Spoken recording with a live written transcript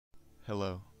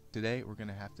Hello. Today we're going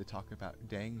to have to talk about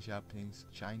Deng Xiaoping's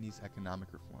Chinese economic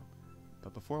reform.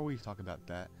 But before we talk about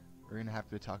that, we're going to have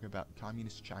to talk about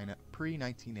Communist China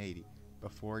pre-1980,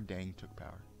 before Deng took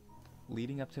power.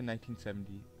 Leading up to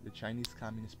 1970, the Chinese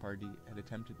Communist Party had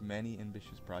attempted many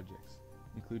ambitious projects,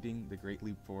 including the Great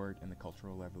Leap Forward and the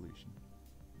Cultural Revolution.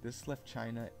 This left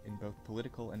China in both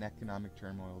political and economic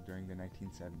turmoil during the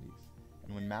 1970s,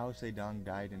 and when Mao Zedong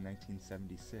died in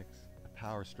 1976, a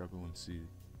power struggle ensued.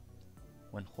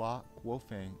 When Hua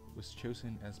Guofeng was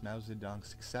chosen as Mao Zedong's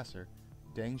successor,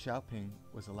 Deng Xiaoping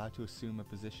was allowed to assume a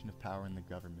position of power in the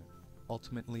government,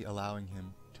 ultimately allowing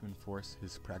him to enforce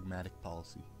his pragmatic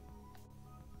policy.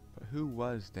 But who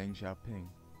was Deng Xiaoping?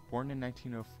 Born in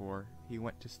 1904, he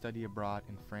went to study abroad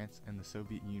in France and the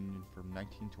Soviet Union from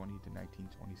 1920 to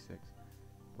 1926,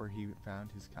 where he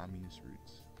found his communist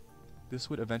roots. This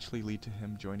would eventually lead to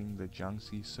him joining the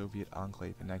Jiangxi Soviet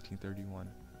enclave in 1931,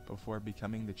 before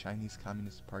becoming the Chinese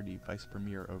Communist Party vice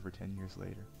premier over 10 years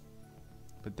later.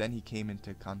 But then he came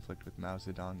into conflict with Mao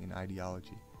Zedong in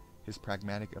ideology, his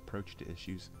pragmatic approach to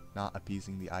issues not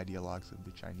appeasing the ideologues of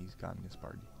the Chinese Communist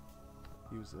Party.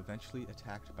 He was eventually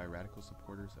attacked by radical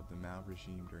supporters of the Mao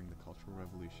regime during the Cultural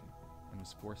Revolution and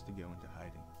was forced to go into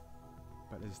hiding.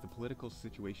 But as the political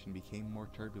situation became more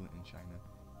turbulent in China,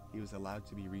 he was allowed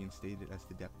to be reinstated as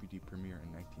the deputy premier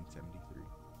in 1973.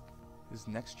 His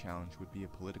next challenge would be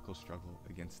a political struggle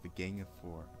against the Gang of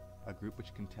Four, a group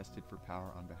which contested for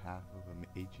power on behalf of an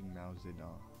aging Mao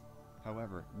Zedong.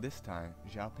 However, this time,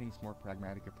 Xiaoping's more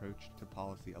pragmatic approach to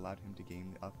policy allowed him to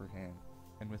gain the upper hand,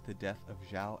 and with the death of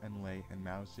Zhao Enlai and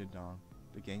Mao Zedong,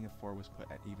 the Gang of Four was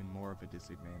put at even more of a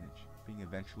disadvantage, being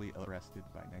eventually arrested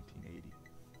by 1980.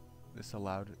 This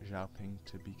allowed Xiaoping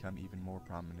to become even more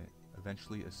prominent,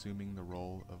 eventually assuming the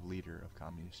role of leader of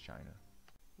Communist China.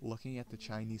 Looking at the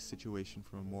Chinese situation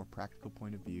from a more practical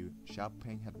point of view,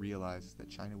 Xiaoping had realized that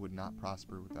China would not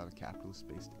prosper without a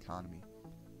capitalist-based economy.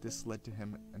 This led to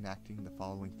him enacting the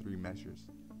following three measures.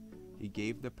 He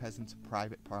gave the peasants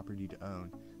private property to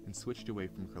own and switched away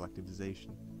from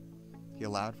collectivization. He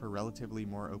allowed for relatively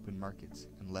more open markets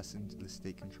and lessened the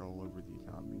state control over the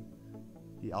economy.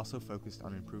 He also focused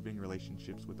on improving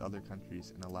relationships with other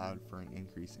countries and allowed for an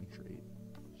increase in trade.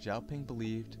 Xiaoping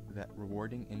believed that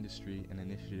rewarding industry and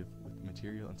initiative with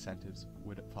material incentives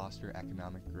would foster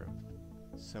economic growth.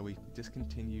 So he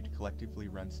discontinued collectively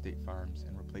run state farms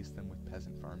and replaced them with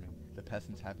peasant farming, the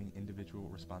peasants having individual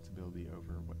responsibility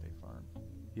over what they farmed.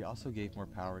 He also gave more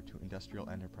power to industrial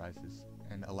enterprises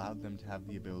and allowed them to have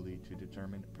the ability to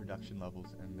determine production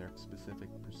levels and their specific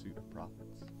pursuit of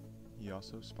profits. He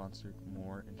also sponsored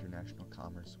more international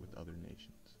commerce with other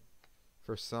nations.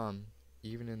 For some,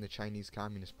 even in the Chinese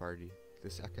Communist Party,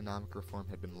 this economic reform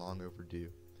had been long overdue.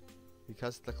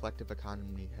 Because the collective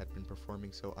economy had been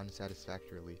performing so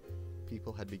unsatisfactorily,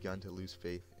 people had begun to lose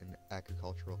faith in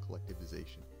agricultural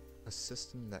collectivization. A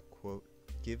system that, quote,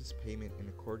 gives payment in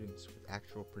accordance with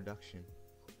actual production,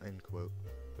 end quote,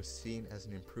 was seen as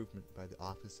an improvement by the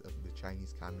office of the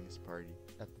Chinese Communist Party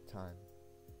at the time.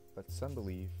 But some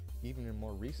believe, even in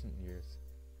more recent years,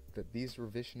 that these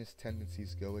revisionist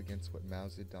tendencies go against what Mao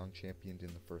Zedong championed in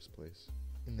the first place.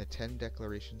 In the 10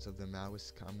 declarations of the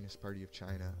Maoist Communist Party of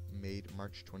China, made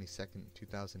March 22,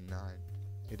 2009,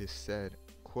 it is said,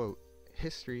 quote,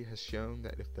 "History has shown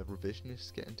that if the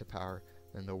revisionists get into power,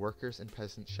 then the workers and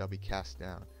peasants shall be cast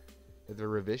down. If the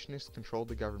revisionists controlled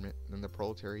the government, then the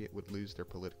proletariat would lose their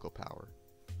political power."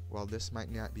 While this might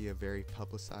not be a very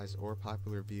publicized or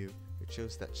popular view, it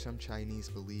shows that some Chinese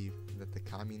believe that the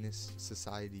communist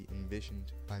society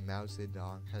envisioned by Mao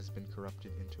Zedong has been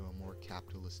corrupted into a more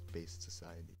capitalist-based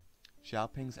society.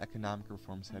 Xiaoping's economic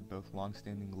reforms had both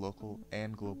long-standing local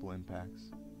and global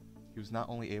impacts. He was not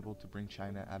only able to bring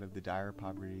China out of the dire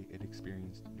poverty it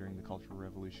experienced during the Cultural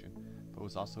Revolution, but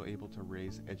was also able to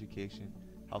raise education,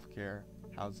 healthcare,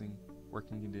 housing,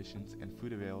 working conditions, and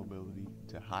food availability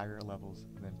to higher levels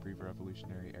than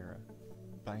pre-revolutionary era.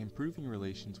 By improving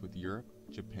relations with Europe,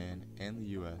 Japan, and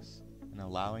the US, and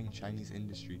allowing Chinese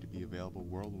industry to be available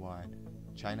worldwide,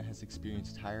 China has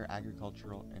experienced higher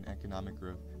agricultural and economic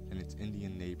growth than its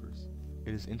Indian neighbors.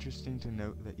 It is interesting to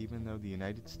note that even though the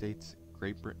United States,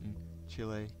 Great Britain,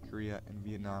 Chile, Korea, and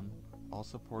Vietnam all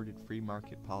supported free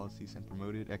market policies and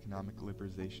promoted economic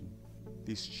liberalization,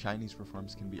 these Chinese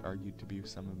reforms can be argued to be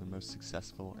some of the most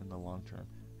successful in the long term,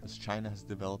 as China has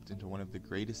developed into one of the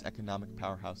greatest economic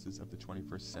powerhouses of the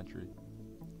 21st century.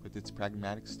 With its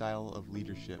pragmatic style of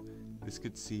leadership, this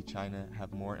could see China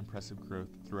have more impressive growth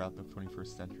throughout the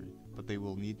 21st century, but they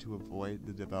will need to avoid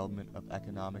the development of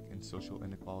economic and social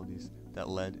inequalities that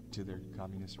led to their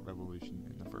communist revolution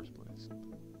in the first place.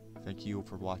 Thank you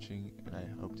for watching, and I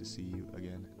hope to see you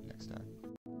again next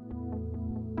time.